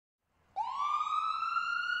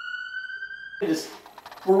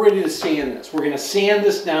We're ready to sand this. We're going to sand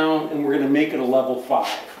this down and we're going to make it a level 5.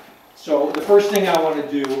 So the first thing I want to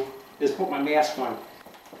do is put my mask on.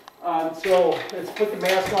 So let's put the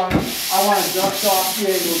mask on. I want to dust off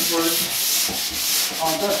the angles first.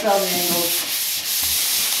 I'll dust down the angles.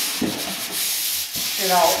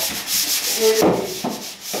 And I'll hit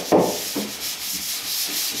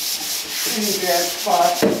any bad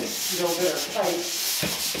spots, you know, that are tight.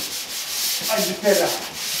 I just had to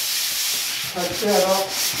touch that up.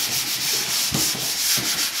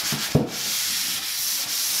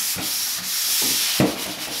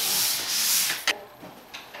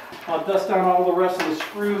 I'll dust down all the rest of the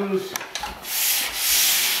screws.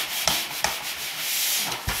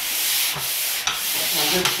 I'm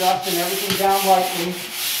just dusting everything down lightly.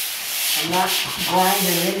 I'm not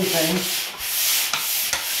grinding anything.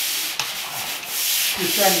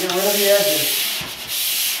 Just trying to get rid of the edges.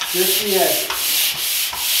 Just the edges.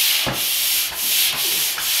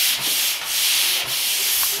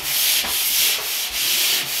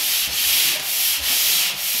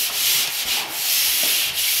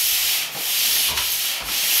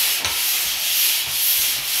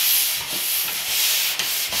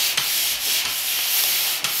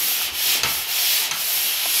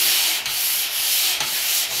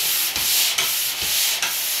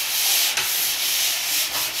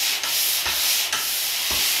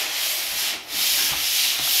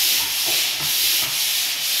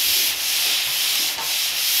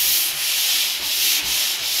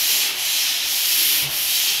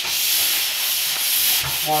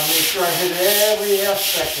 I want to make sure I hit every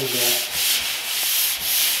aspect of that.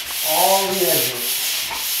 All the edges.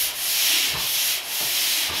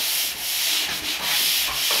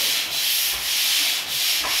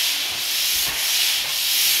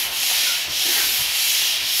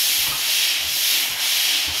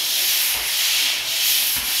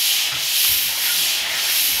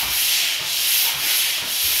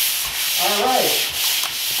 All right.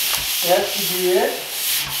 That should be it.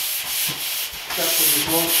 Except for the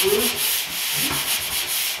blown screws.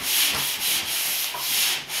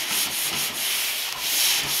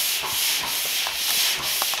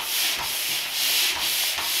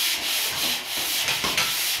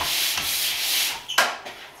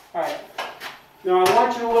 All right. Now I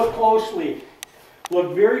want you to look closely.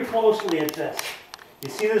 Look very closely at this.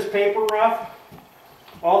 You see this paper rough?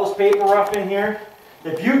 All this paper rough in here?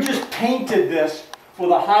 If you just painted this with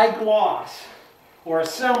a high gloss or a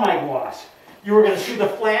semi-gloss, you were going to see the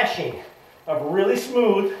flashing of really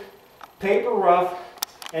smooth paper rough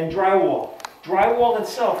and drywall. Drywall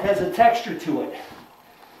itself has a texture to it.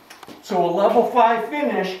 So a level 5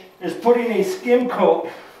 finish is putting a skim coat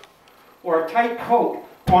or a tight coat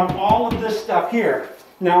on all of this stuff here.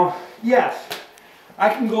 Now, yes, I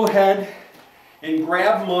can go ahead and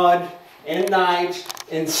grab mud and knives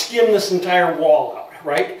and skim this entire wall out,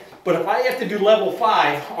 right? But if I have to do level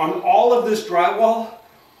 5 on all of this drywall,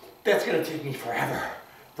 that's going to take me forever.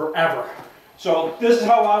 Forever. So this is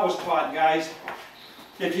how I was taught, guys.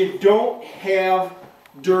 If you don't have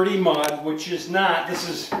dirty mud, which is not, this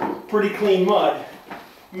is pretty clean mud,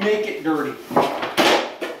 make it dirty.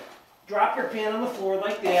 Drop your pan on the floor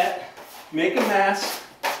like that. Make a mess.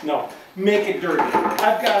 No, make it dirty.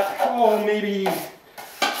 I've got, oh, maybe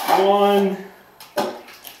 1,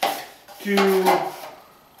 2,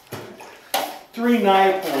 3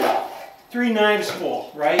 knives full. 3 knives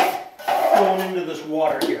full, right? Going into this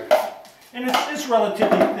water here. And it's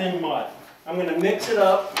relatively thin mud. I'm going to mix it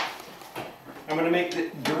up. I'm going to make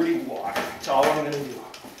it dirty water. That's all I'm going to do.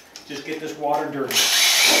 Just get this water dirty.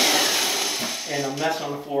 And a mess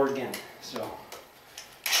on the floor again. So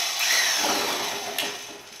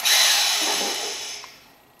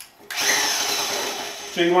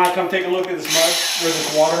you want to come take a look at this mud, or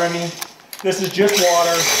this water, I mean. This is just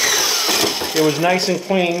water. It was nice and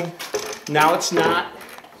clean. Now it's not.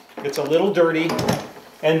 It's a little dirty.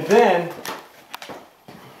 And then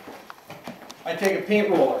I take a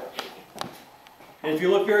paint roller. And if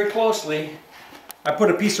you look very closely, I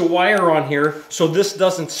put a piece of wire on here so this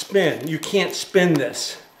doesn't spin. You can't spin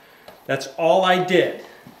this. That's all I did.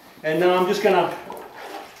 And now I'm just going to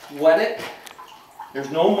wet it.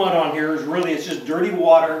 There's no mud on here. It's just dirty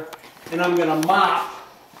water. And I'm going to mop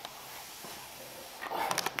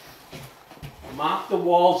the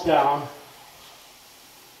walls down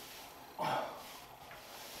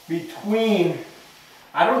between.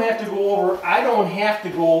 I don't have to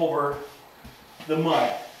go over the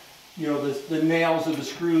mud, you know, the nails of the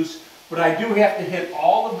screws, but I do have to hit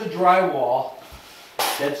all of the drywall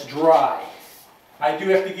that's dry. I do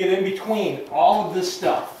have to get in between all of this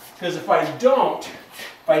stuff, because if I don't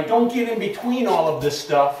get in between all of this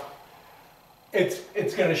stuff,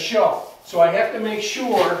 it's going to show. So I have to make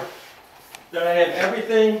sure that I have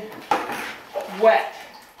everything wet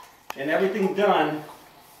and everything done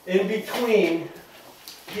in between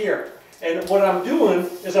here. And what I'm doing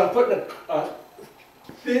is I'm putting a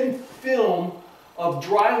thin film of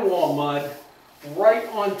drywall mud right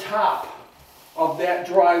on top of that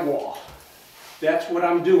drywall. That's what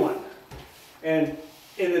I'm doing. And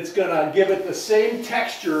it's going to give it the same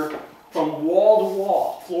texture from wall to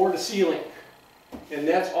wall, floor to ceiling. And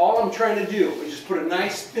that's all I'm trying to do, is just put a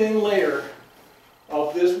nice thin layer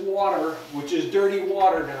of this water, which is dirty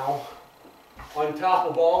water now, on top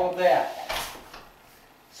of all of that.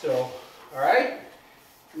 So, all right,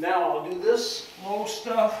 now I'll do this low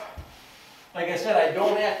stuff. Like I said, I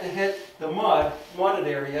don't have to hit the mudded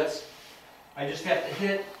areas. I just have to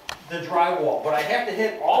hit the drywall, but I have to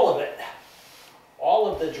hit all of it, all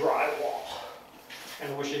of the drywall.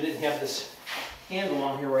 And I wish I didn't have this handle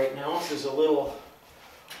on here right now. This is a little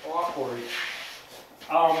awkward.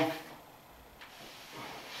 I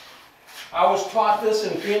was taught this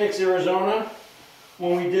in Phoenix, Arizona,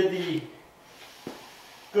 when we did the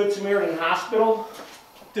Good Samaritan Hospital.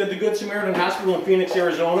 Did the Good Samaritan Hospital in Phoenix,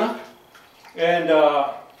 Arizona. And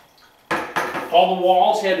all the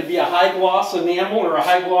walls had to be a high gloss enamel or a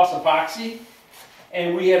high gloss epoxy.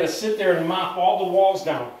 And we had to sit there and mop all the walls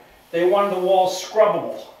down. They wanted the walls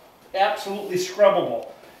scrubbable, absolutely scrubbable,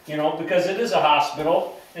 you know, because it is a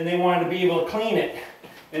hospital and they wanted to be able to clean it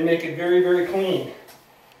and make it very, very clean.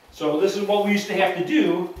 So this is what we used to have to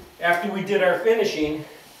do after we did our finishing.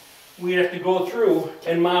 We'd have to go through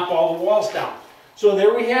and mop all the walls down. So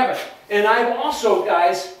there we have it. And I've also,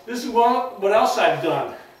 guys, this is what else I've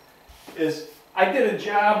done, is I did a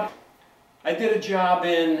job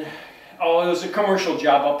in, oh, it was a commercial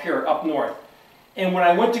job up here, up north. And when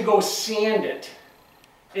I went to go sand it,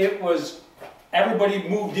 it was, everybody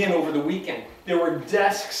moved in over the weekend. There were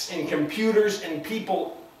desks and computers and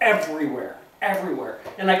people everywhere, everywhere.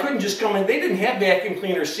 And I couldn't just come in. They didn't have vacuum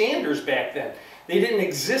cleaner sanders back then. They didn't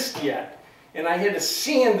exist yet. And I had to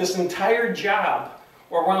sand this entire job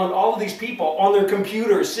around all of these people on their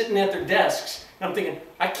computers, sitting at their desks. And I'm thinking,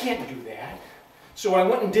 I can't do that. So I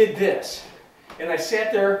went and did this. And I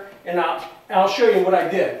sat there, and I'll show you what I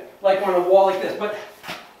did, like on a wall like this. But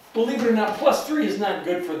believe it or not, +3 is not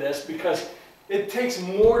good for this because it takes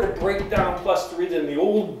more to break down +3 than the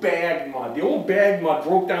old bag mud. The old bag mud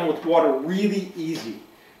broke down with water really easy.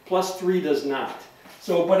 +3 does not.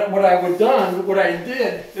 So, but what I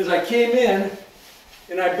did is I came in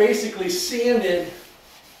and I basically sanded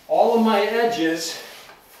all of my edges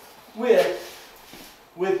with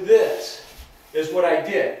this, is what I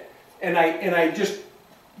did. And I just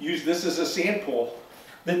used this as a sand pole.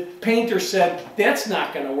 The painter said, that's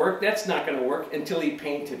not going to work, that's not going to work, until he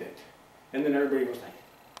painted it. And then everybody was like,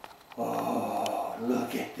 oh,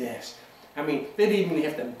 look at this. I mean, they didn't even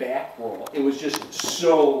have to back roll. It was just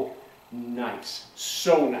so nice,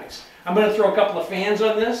 so nice. I'm going to throw a couple of fans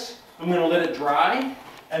on this. I'm going to let it dry,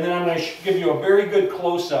 and then I'm going to give you a very good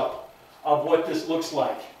close-up of what this looks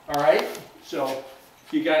like. All right? So,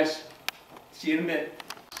 you guys, see you in a minute.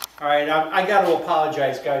 All right, I got to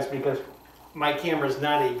apologize, guys, because my camera is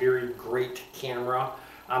not a very great camera.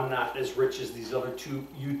 I'm not as rich as these other two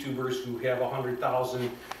YouTubers who have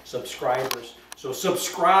 100,000 subscribers. So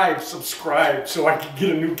subscribe so I can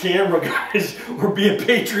get a new camera, guys, or be a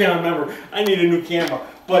Patreon member. I need a new camera.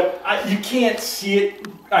 But you can't see it.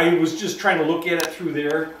 I was just trying to look at it through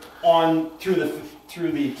there,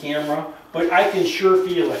 through the camera, but I can sure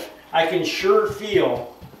feel it. I can sure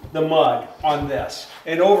feel the mud on this.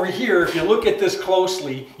 And over here, if you look at this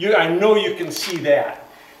closely, I know you can see that.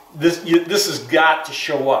 This has got to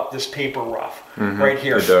show up, this paper rough, right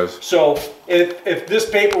here. It does. So if this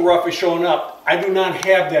paper rough is showing up, I do not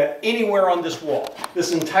have that anywhere on this wall.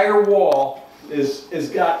 This entire wall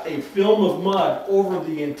is got a film of mud over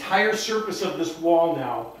the entire surface of this wall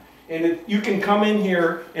now. And you can come in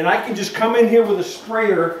here, and I can just come in here with a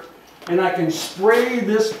sprayer, and I can spray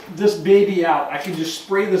this baby out. I can just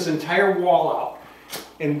spray this entire wall out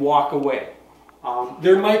and walk away.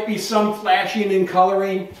 There might be some flashing and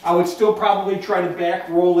coloring. I would still probably try to back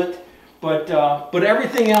roll it, but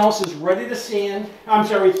everything else is ready to sand. I'm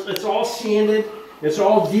sorry, it's all sanded. It's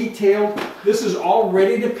all detailed. This is all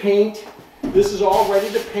ready to paint. This is all ready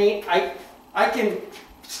to paint. I can,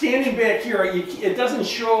 standing back here, it doesn't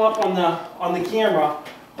show up on the camera,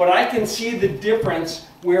 but I can see the difference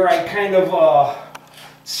where I kind of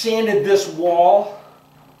sanded this wall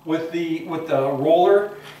with the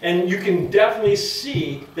roller, and you can definitely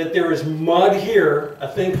see that there is mud here, a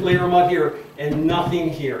thin layer of mud here, and nothing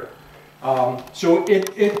here. So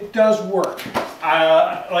it does work.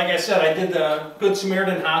 Like I said, I did the Good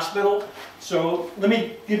Samaritan Hospital. So let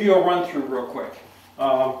me give you a run through real quick.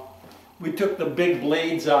 We took the big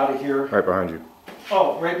blades out of here. Right behind you.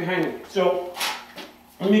 Oh, right behind me. So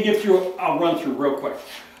let me give you a run through real quick.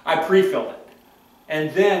 I pre-filled it,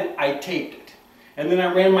 and then I taped it, and then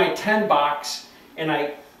I ran my 10 box, and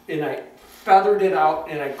I feathered it out,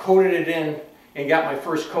 and I coated it in, and got my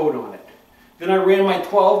first coat on it. Then I ran my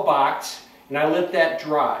 12 box, and I let that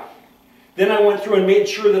dry. Then I went through and made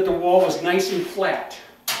sure that the wall was nice and flat.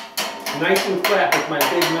 Nice and flat with my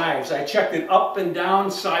big knives. I checked it up and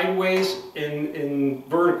down, sideways, and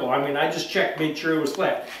vertical. I mean, I just checked, made sure it was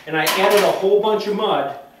flat. And I added a whole bunch of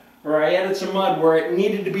mud, or I added some mud where it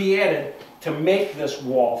needed to be added to make this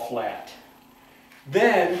wall flat.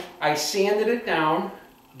 Then I sanded it down,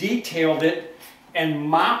 detailed it, and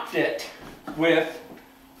mopped it with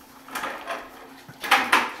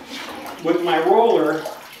my roller.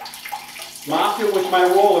 Mopped it with my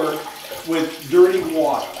roller with dirty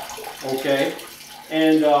water. Okay,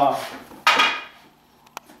 and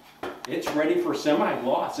it's ready for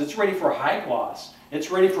semi-gloss. It's ready for high gloss. It's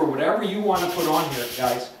ready for whatever you want to put on here,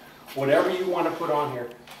 guys. Whatever you want to put on here,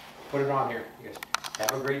 put it on here. You guys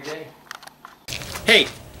have a great day. Hey,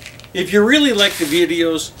 if you really like the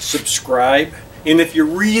videos, subscribe. And if you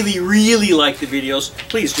really, really like the videos,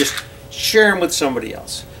 please just share them with somebody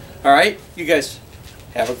else. All right, you guys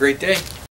have a great day.